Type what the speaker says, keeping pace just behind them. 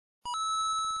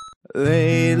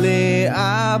Lately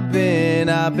I've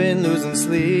been losing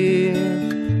sleep,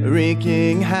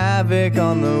 wreaking havoc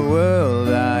on the world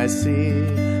I see.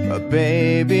 But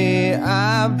baby,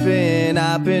 I've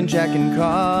been jacking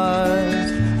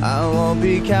cars. I won't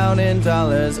be counting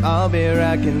dollars, I'll be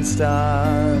racking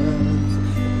stars.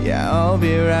 Yeah, I'll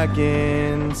be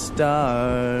racking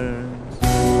stars.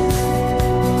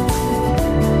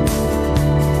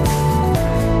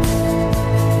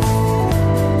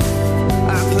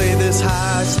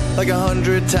 Like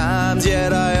 100 times,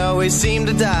 yet I always seem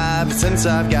to die. But since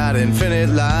I've got infinite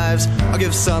lives, I'll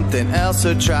give something else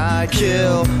a try.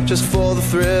 Kill, just for the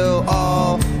thrill,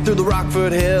 all through the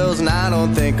Rockford Hills. And I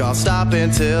don't think I'll stop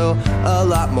until a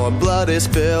lot more blood is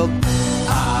spilled.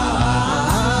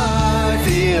 I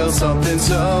feel something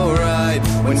so right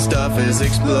when stuff is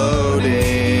exploding.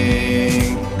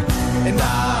 And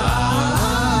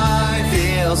I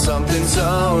feel something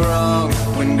so wrong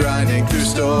when grinding through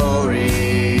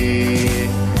stories.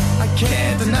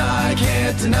 Can't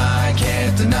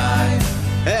deny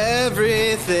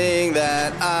everything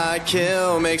that I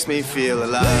kill makes me feel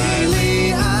alive.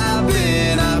 Lately I've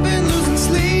been losing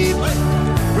sleep,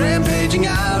 rampaging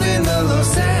out in the Los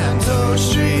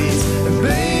Santos streets. And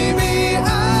baby,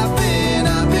 I've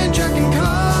been jacking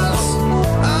cars.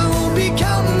 I won't be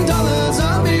counting dollars,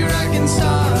 I'll be racking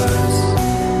stars.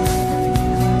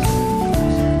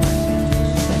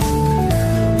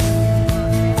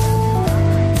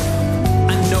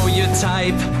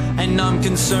 Type, and I'm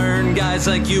concerned guys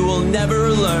like you will never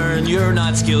learn. You're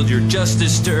not skilled, you're just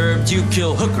disturbed. You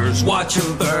kill hookers, watch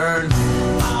them burn.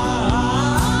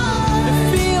 I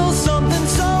feel something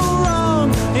so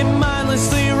wrong and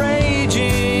mindlessly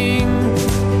raging.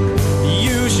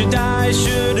 You should die,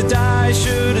 should die.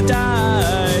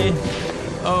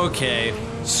 Okay,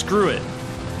 screw it.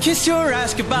 Kiss your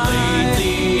ass goodbye.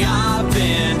 Lately I've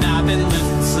been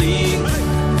losing sleep,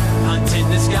 hunting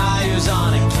this guy who's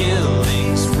on a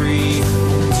killing spree.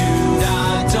 Dude,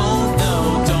 I don't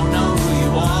know who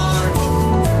you are.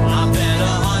 I bet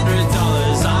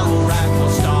 $100 I will rack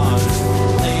those stars.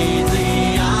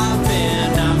 Lately I've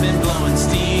been blowing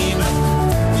steam,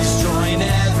 destroying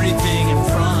everything in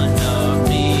front of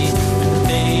me. And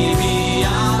baby,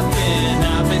 I've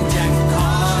been jacking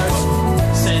cars.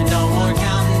 Said no more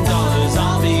counting dollars,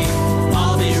 I'll be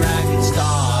racking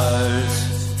stars.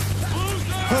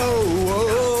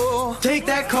 Take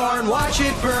that car and watch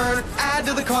it burn. Add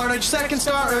to the carnage, second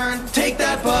star earn. Take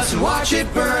that bus and watch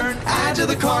it burn. Add to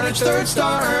the carnage, third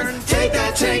star earn. Take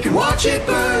that tank and watch it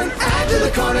burn. Add to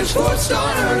the carnage, fourth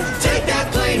star earn. Take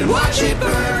that plane and watch it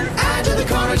burn. Add to the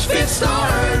carnage, fifth star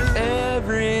earn.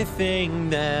 Everything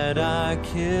that I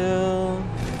kill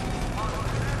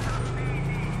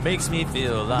makes me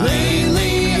feel alive.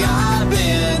 Lately I've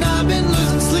been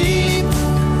losing sleep,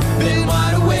 been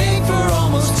wide awake for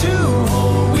almost 2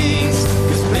 whole weeks.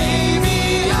 Cause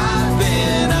baby, I've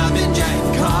been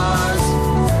jacking cars.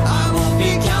 I won't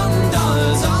be counting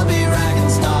dollars, I'll be racking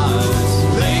stars.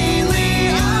 Lately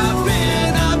I've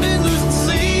been losing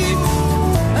sleep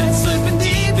and slipping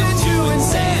deep into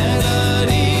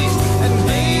insanity. And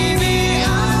baby,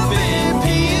 I've been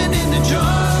peeing into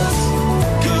jars.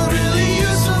 Could really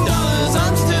use some dollars,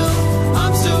 I'm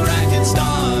still racking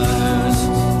stars.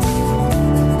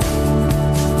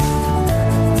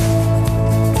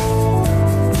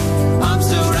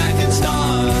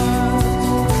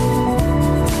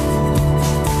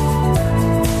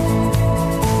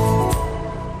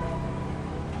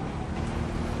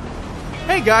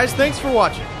 Hey guys, thanks for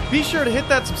watching. Be sure to hit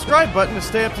that subscribe button to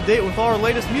stay up to date with all our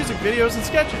latest music videos and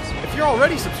sketches. If you're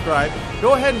already subscribed,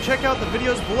 go ahead and check out the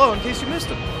videos below in case you missed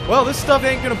them. Well, this stuff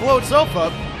ain't gonna blow itself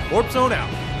up. Warp Zone out.